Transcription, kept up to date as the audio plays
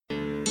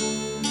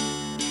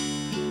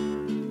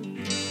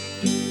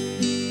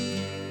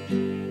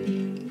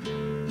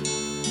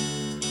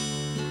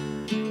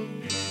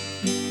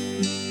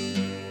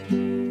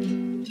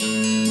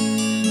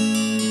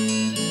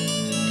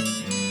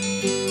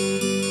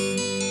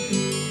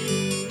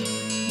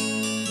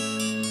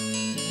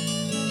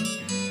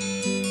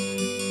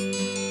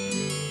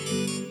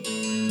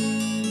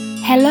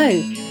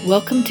Hello,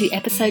 welcome to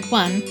episode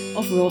 1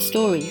 of Raw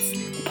Stories,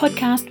 the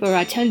podcast where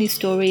I tell you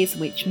stories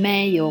which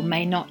may or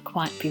may not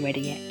quite be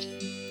ready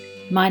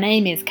yet. My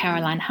name is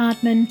Caroline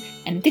Hardman,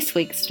 and this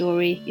week's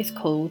story is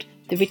called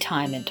The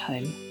Retirement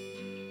Home.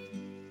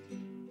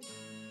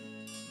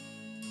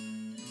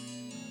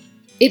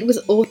 It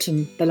was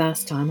autumn the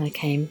last time I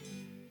came.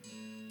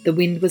 The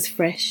wind was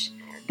fresh,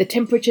 the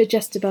temperature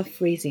just above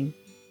freezing.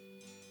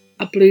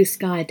 A blue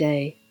sky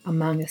day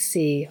among a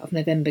sea of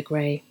November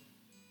grey.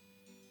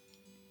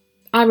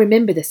 I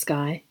remember the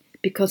sky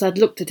because I'd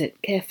looked at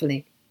it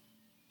carefully.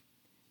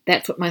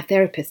 That's what my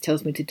therapist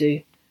tells me to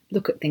do,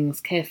 look at things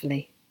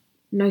carefully,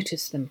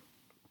 notice them.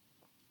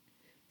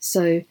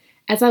 So,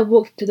 as I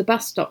walked to the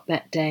bus stop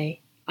that day,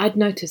 I'd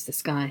notice the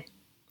sky,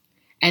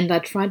 and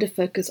I'd try to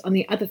focus on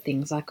the other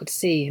things I could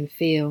see and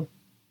feel.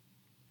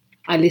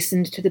 I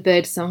listened to the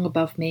bird song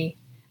above me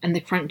and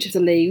the crunch of the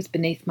leaves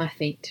beneath my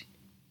feet.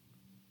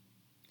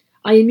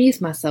 I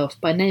amused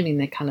myself by naming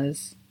their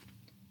colours: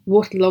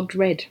 waterlogged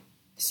red,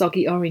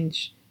 soggy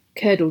orange,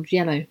 curdled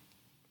yellow.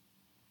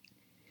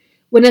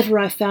 Whenever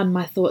I found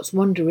my thoughts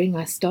wandering,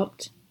 I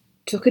stopped,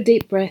 took a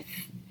deep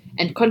breath,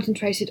 and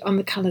concentrated on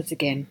the colours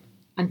again,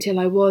 until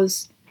I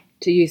was,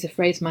 to use a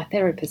phrase my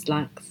therapist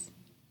likes,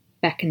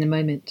 back in the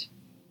moment.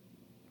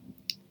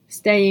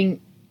 Staying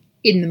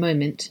in the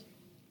moment,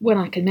 when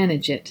I can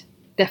manage it,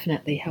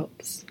 definitely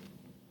helps.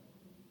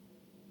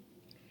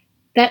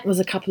 That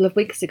was a couple of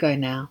weeks ago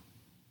now.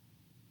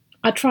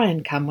 I try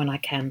and come when I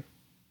can.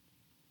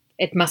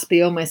 It must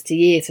be almost a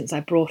year since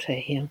I brought her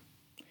here.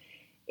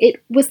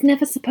 It was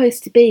never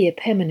supposed to be a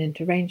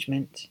permanent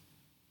arrangement.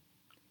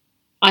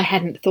 I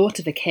hadn't thought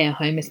of a care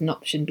home as an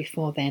option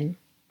before then.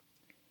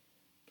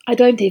 I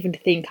don't even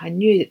think I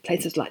knew that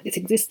places like this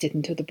existed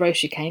until the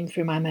brochure came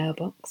through my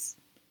mailbox.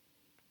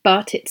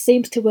 But it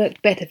seems to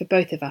work better for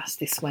both of us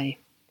this way.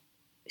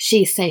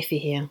 She's safer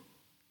here.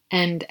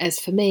 And as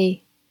for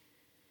me,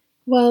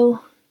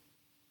 well,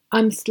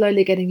 I'm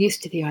slowly getting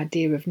used to the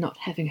idea of not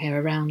having her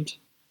around.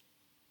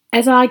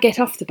 As I get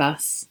off the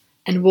bus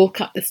and walk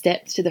up the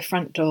steps to the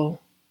front door,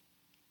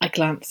 I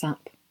glance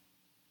up.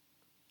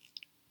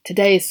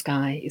 Today's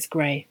sky is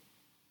grey.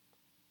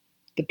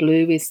 The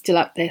blue is still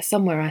up there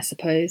somewhere, I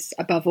suppose,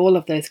 above all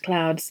of those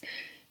clouds,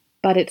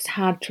 but it's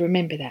hard to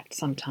remember that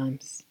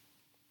sometimes.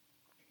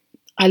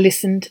 I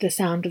listen to the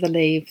sound of the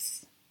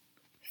leaves,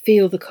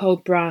 feel the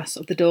cold brass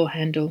of the door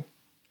handle,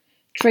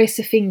 trace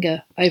a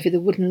finger over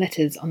the wooden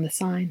letters on the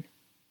sign.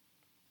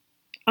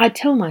 I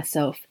tell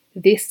myself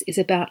this is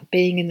about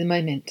being in the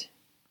moment,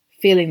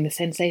 feeling the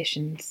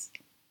sensations.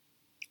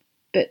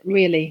 But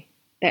really,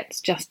 that's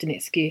just an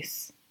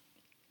excuse.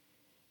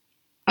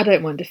 I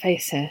don't want to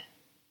face her.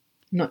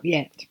 Not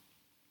yet.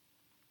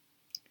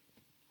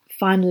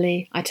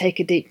 Finally, I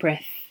take a deep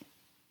breath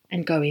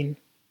and go in.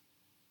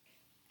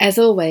 As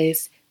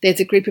always, there's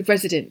a group of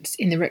residents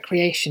in the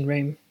recreation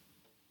room.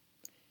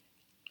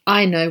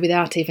 I know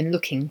without even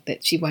looking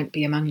that she won't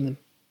be among them.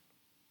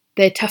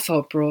 They're tough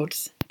old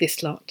broads,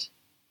 this lot.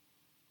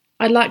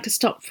 I'd like to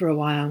stop for a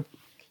while,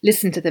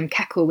 listen to them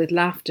cackle with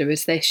laughter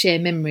as they share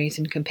memories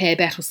and compare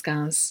battle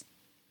scars.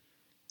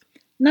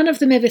 None of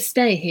them ever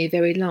stay here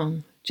very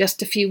long,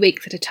 just a few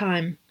weeks at a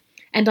time,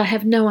 and I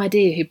have no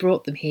idea who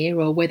brought them here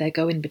or where they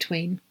go in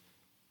between.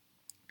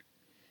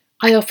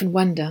 I often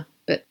wonder,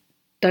 but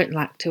don't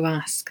like to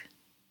ask.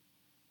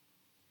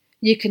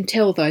 You can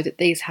tell, though, that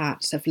these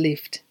hearts have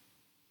lived,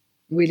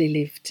 really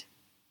lived,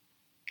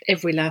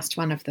 every last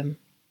one of them.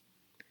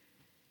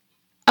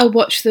 I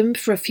watch them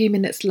for a few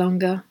minutes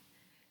longer,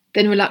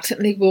 then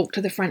reluctantly walk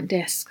to the front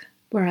desk,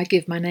 where I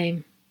give my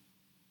name.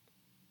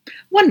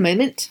 "One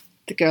moment,"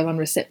 the girl on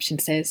reception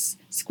says,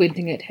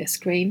 squinting at her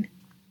screen.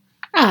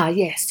 "Ah,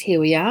 yes, here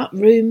we are,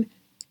 room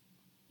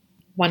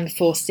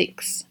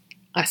 146.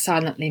 I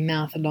silently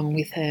mouth along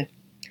with her,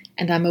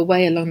 and I'm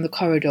away along the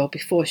corridor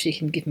before she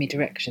can give me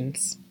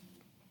directions.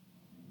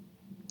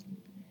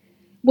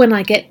 When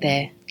I get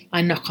there,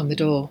 I knock on the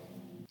door.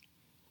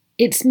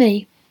 "It's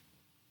me."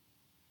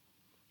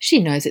 She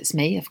knows it's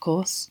me, of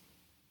course.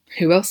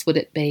 Who else would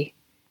it be?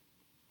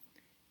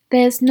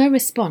 There's no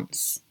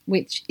response,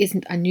 which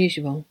isn't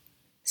unusual,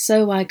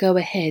 so I go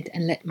ahead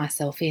and let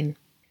myself in.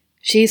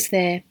 She's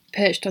there,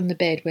 perched on the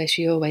bed where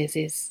she always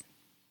is.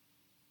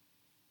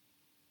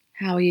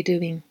 "How are you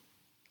doing?"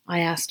 I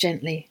ask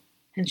gently,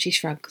 and she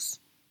shrugs.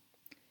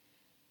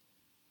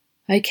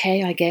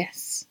 "Okay, I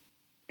guess."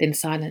 Then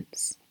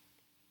silence.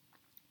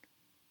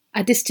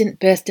 A distant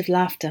burst of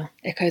laughter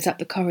echoes up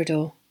the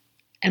corridor,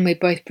 and we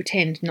both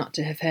pretend not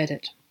to have heard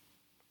it.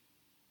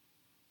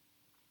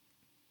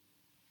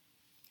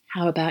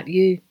 "How about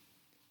you?"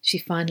 she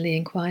finally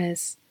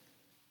inquires.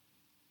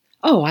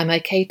 "Oh, I'm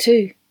okay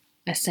too,"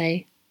 I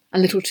say, a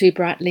little too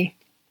brightly.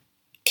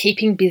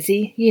 "Keeping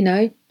busy, you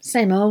know,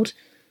 same old."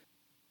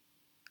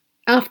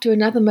 After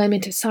another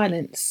moment of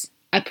silence,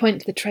 I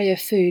point to the tray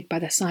of food by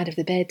the side of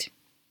the bed.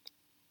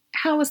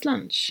 "How was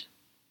lunch?"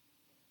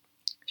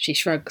 She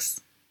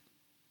shrugs.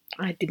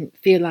 I didn't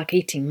feel like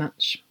eating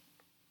much.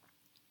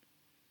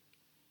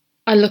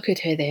 I look at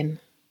her then,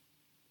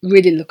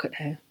 really look at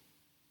her.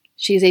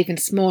 She's even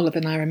smaller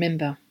than I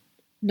remember.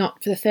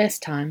 Not for the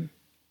first time.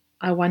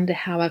 I wonder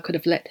how I could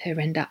have let her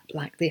end up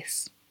like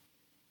this.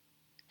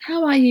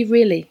 How are you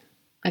really?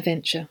 I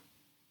venture.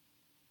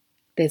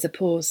 There's a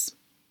pause.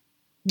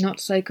 Not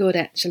so good,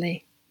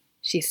 actually,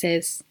 she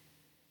says,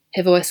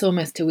 her voice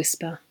almost a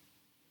whisper.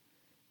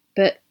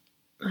 But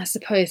I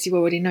suppose you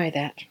already know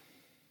that.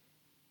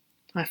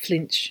 I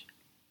flinch,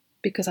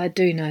 because I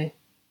do know.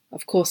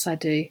 Of course I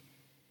do.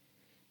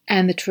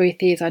 And the truth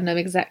is I know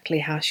exactly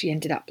how she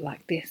ended up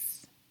like this.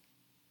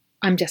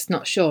 I'm just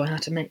not sure how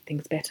to make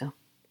things better.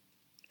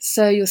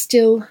 So you're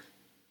still...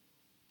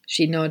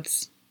 She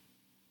nods.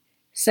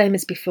 Same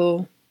as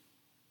before.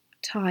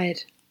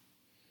 Tired.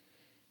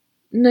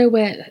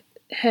 Nowhere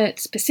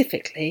hurts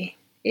specifically.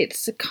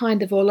 It's a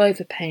kind of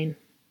all-over pain.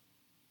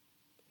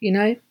 You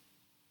know?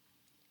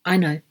 I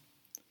know.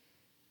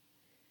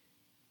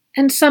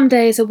 And some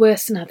days are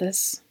worse than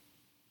others.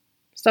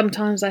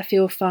 Sometimes I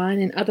feel fine,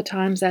 and other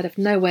times out of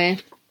nowhere,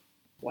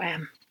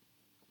 wham.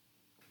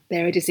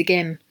 There it is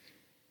again.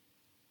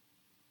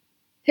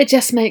 It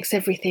just makes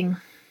everything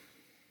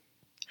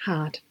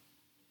hard.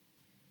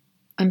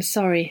 I'm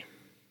sorry,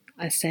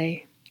 I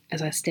say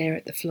as I stare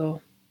at the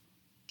floor.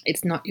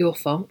 It's not your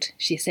fault,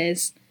 she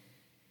says.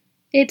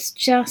 It's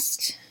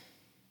just...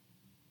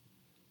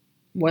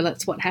 Well,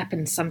 that's what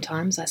happens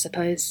sometimes, I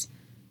suppose.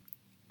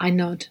 I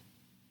nod.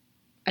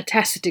 A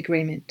tacit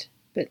agreement,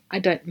 but I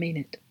don't mean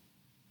it.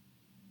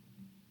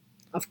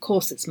 Of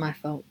course it's my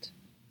fault.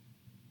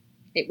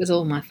 It was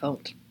all my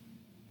fault.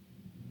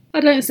 I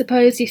don't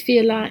suppose you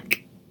feel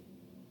like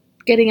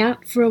getting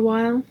out for a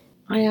while?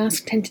 I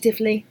ask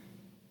tentatively.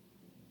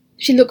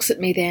 She looks at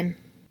me then,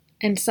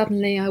 and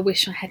suddenly I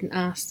wish I hadn't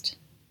asked.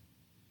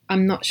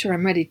 I'm not sure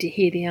I'm ready to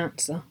hear the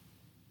answer.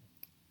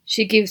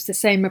 She gives the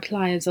same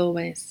reply as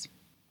always.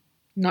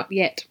 Not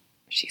yet,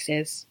 she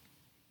says.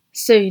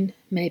 Soon,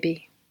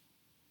 maybe,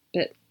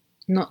 but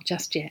not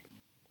just yet.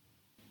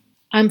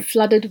 I'm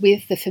flooded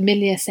with the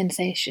familiar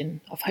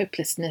sensation of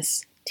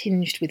hopelessness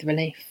tinged with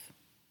relief.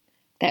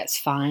 That's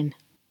fine,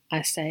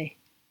 I say.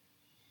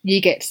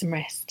 You get some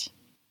rest.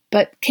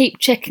 But keep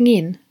checking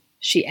in,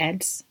 she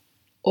adds,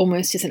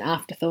 almost as an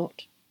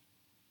afterthought.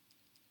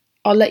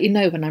 I'll let you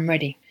know when I'm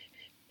ready.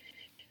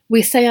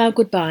 We say our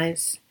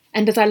goodbyes,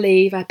 and as I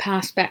leave, I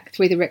pass back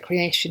through the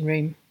recreation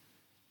room.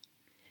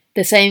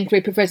 The same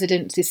group of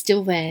residents is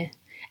still there,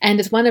 and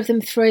as one of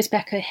them throws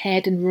back her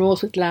head and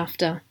roars with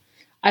laughter,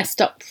 I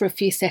stop for a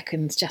few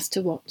seconds just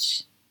to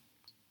watch.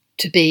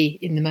 To be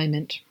in the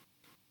moment.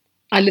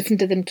 I listen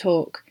to them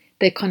talk,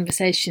 their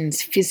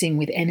conversations fizzing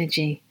with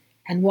energy,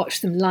 and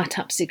watch them light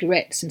up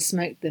cigarettes and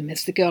smoke them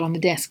as the girl on the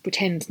desk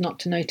pretends not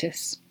to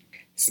notice.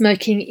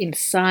 Smoking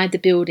inside the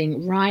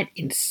building, right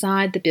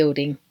inside the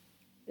building.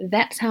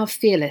 That's how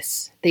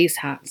fearless these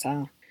hearts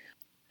are.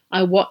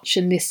 I watch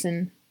and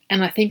listen,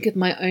 and I think of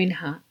my own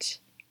heart,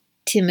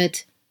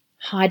 timid,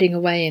 hiding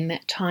away in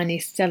that tiny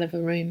cell of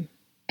a room,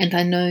 and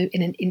I know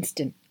in an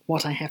instant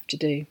what I have to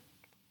do.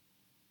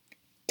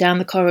 Down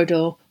the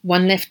corridor,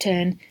 one left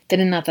turn, then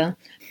another.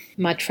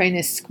 My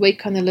trainers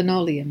squeak on the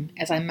linoleum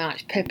as I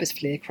march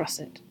purposefully across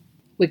it.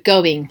 We're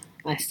going,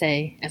 I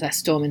say as I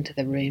storm into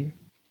the room.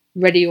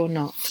 Ready or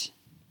not,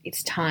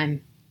 it's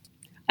time.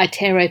 I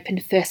tear open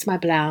first my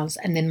blouse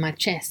and then my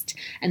chest,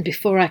 and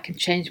before I can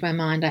change my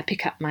mind, I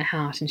pick up my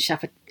heart and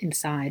shove it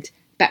inside,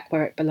 back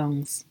where it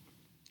belongs.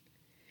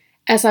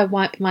 As I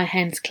wipe my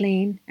hands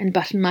clean and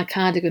button my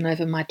cardigan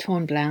over my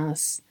torn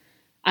blouse,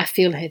 I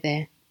feel her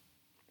there.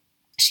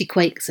 She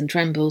quakes and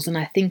trembles, and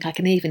I think I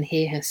can even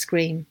hear her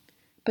scream,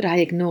 but I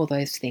ignore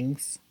those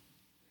things.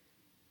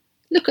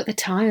 Look at the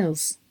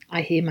tiles,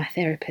 I hear my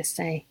therapist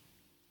say.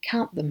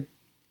 Count them.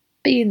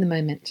 Be in the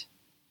moment.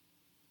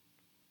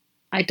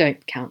 I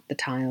don't count the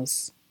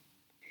tiles.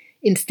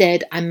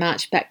 Instead, I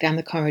march back down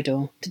the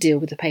corridor to deal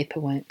with the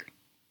paperwork.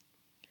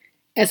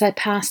 As I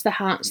pass the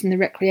hearts in the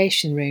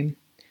recreation room,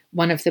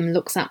 one of them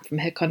looks up from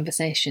her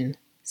conversation,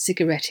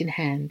 cigarette in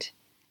hand,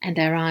 and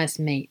our eyes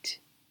meet,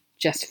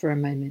 just for a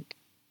moment.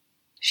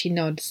 She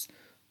nods,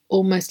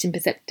 almost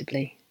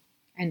imperceptibly,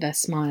 and I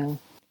smile.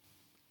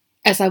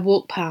 As I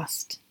walk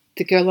past,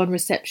 the girl on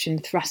reception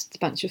thrusts a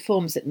bunch of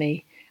forms at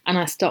me, and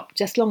I stop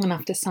just long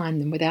enough to sign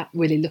them without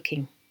really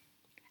looking.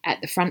 At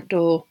the front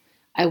door,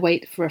 I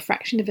wait for a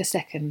fraction of a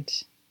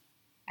second,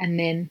 and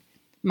then,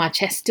 my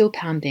chest still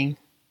pounding,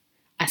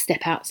 I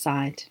step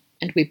outside,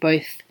 and we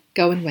both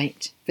go and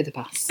wait for the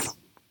bus.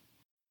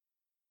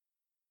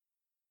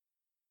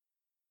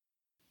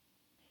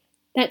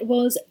 That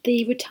was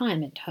The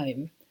Retirement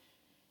Home.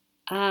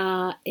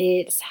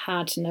 It's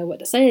hard to know what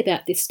to say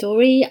about this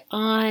story.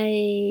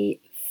 I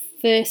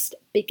first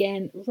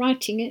began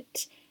writing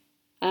it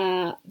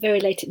very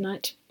late at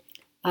night,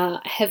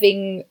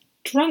 having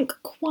drunk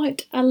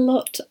quite a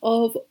lot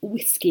of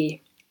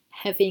whiskey,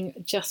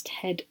 having just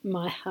had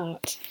my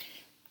heart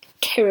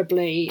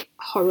terribly,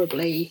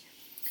 horribly,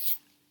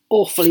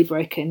 awfully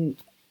broken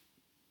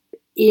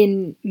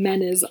in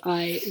manners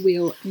I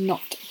will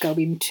not go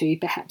into,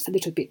 perhaps a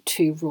little bit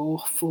too raw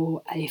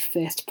for a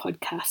first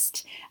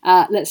podcast.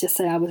 Let's just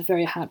say I was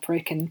very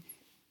heartbroken.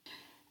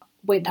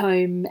 went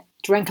home,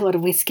 drank a lot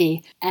of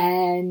whiskey,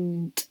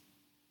 and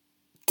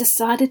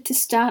decided to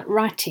start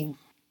writing.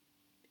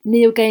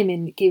 Neil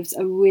Gaiman gives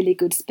a really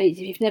good speech.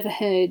 If you've never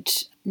heard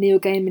Neil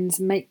Gaiman's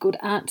Make Good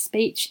Art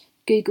speech,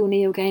 Google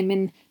Neil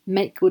Gaiman,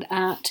 Make Good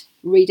Art,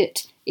 read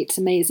it. It's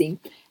amazing.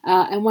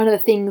 And one of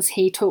the things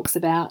he talks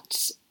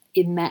about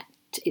in that,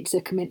 it's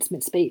a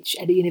commencement speech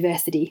at a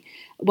university,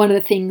 one of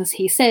the things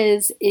he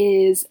says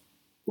is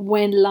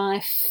when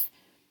life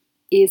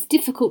is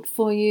difficult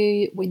for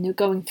you, when you're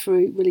going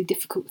through really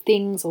difficult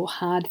things or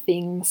hard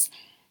things,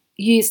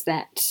 use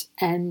that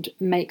and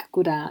make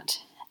good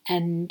art.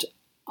 And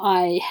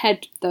I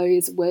had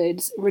those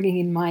words ringing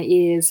in my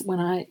ears when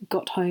I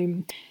got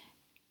home,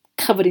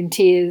 covered in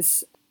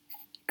tears,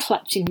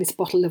 clutching this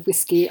bottle of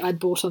whiskey I'd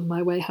bought on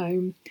my way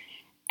home.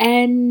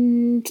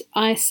 And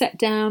I sat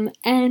down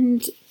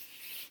and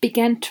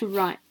began to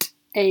write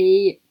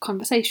a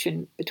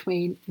conversation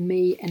between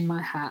me and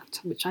my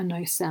heart, which I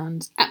know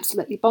sounds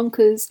absolutely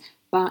bonkers,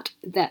 but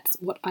that's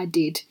what I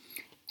did.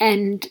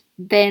 And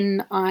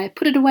then I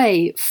put it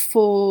away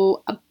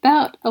for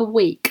about a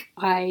week.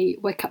 I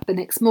woke up the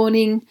next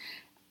morning,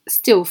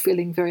 still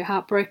feeling very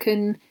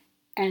heartbroken,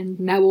 and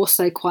now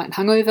also quite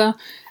hungover,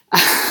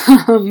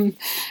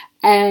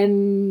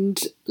 and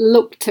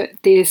looked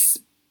at this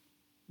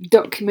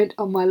document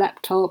on my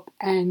laptop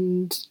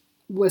and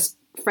was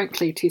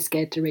frankly too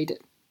scared to read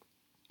it.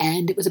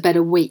 And it was about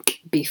a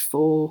week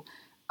before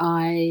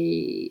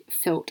I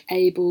felt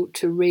able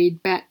to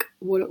read back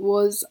what it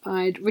was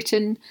I'd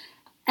written.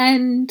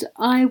 And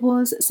I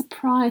was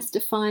surprised to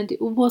find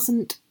it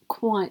wasn't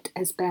quite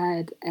as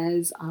bad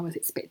as I was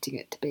expecting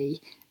it to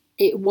be.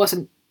 It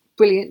wasn't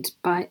brilliant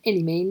by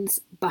any means,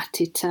 but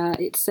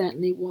it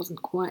certainly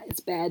wasn't quite as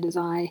bad as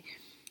I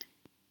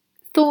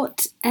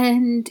thought,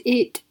 and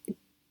it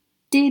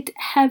did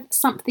have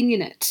something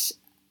in it.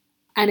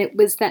 And it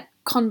was that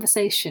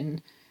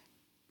conversation.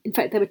 In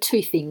fact, there were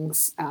two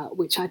things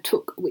which I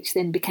took, which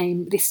then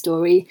became this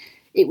story.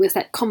 It was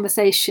that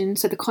conversation,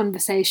 so the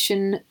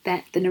conversation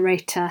that the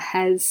narrator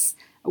has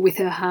with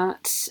her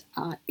heart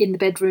in the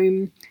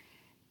bedroom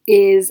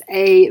is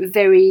a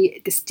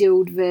very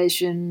distilled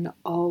version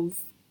of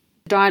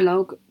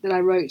dialogue that I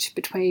wrote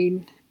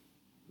between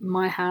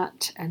my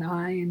heart and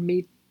I, and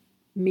me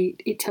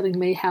it telling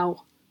me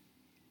how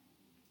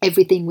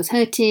everything was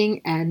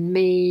hurting and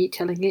me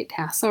telling it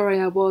how sorry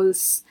I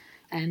was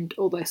and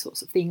all those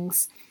sorts of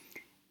things.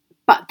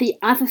 But the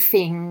other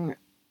thing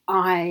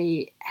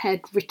I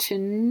had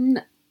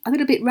written a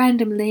little bit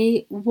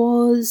randomly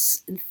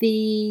was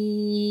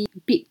the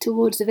bit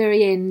towards the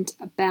very end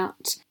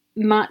about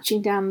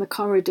marching down the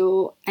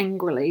corridor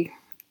angrily.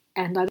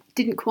 And I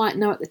didn't quite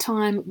know at the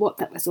time what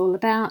that was all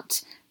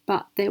about,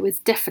 but there was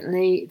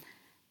definitely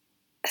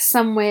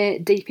somewhere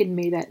deep in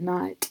me that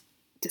night,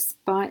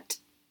 despite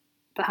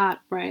the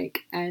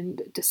heartbreak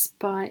and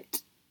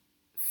despite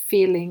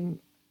feeling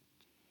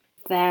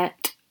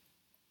that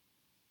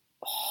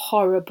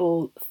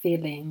horrible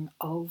feeling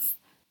of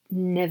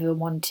never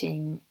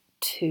wanting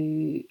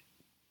to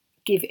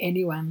give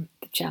anyone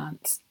the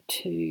chance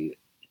to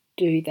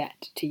do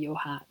that to your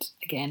heart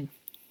again.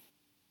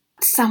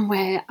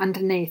 Somewhere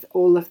underneath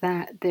all of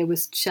that, there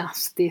was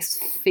just this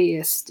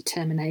fierce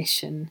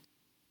determination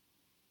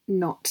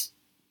not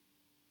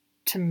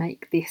to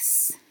make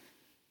this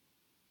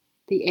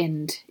the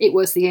end. It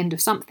was the end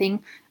of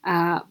something,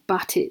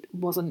 but it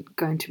wasn't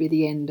going to be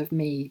the end of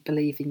me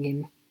believing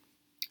in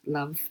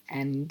love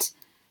and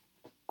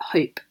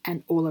hope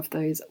and all of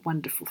those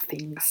wonderful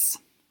things,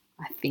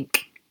 I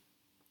think.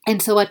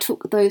 And so I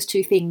took those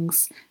two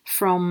things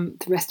from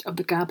the rest of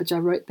the garbage I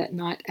wrote that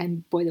night,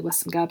 and boy, there was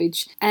some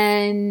garbage.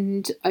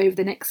 And over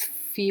the next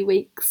few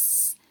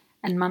weeks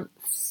and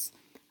months,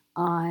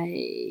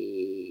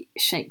 I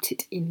shaped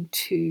it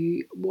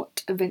into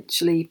what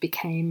eventually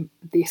became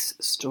this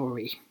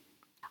story.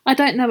 I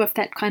don't know if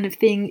that kind of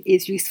thing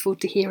is useful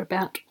to hear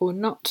about or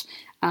not.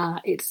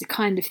 It's the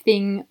kind of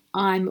thing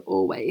I'm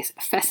always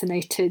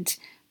fascinated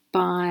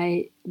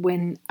by.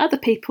 When other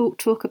people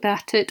talk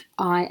about it,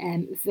 I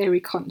am very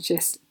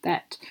conscious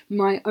that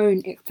my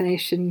own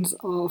explanations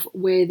of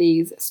where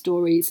these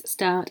stories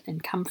start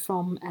and come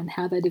from and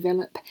how they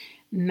develop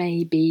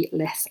may be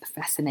less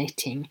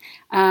fascinating.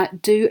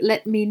 Do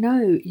let me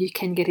know. You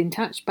can get in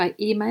touch by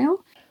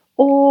email,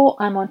 or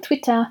I'm on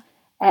Twitter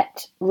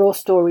at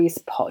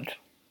rawstoriespod.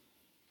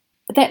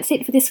 That's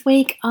it for this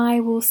week. I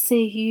will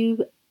see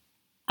you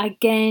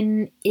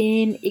again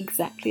in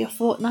exactly a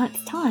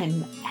fortnight's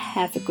time.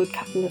 Have a good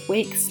couple of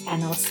weeks,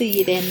 and I'll see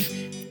you then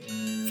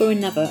for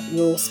another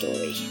Raw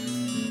Story.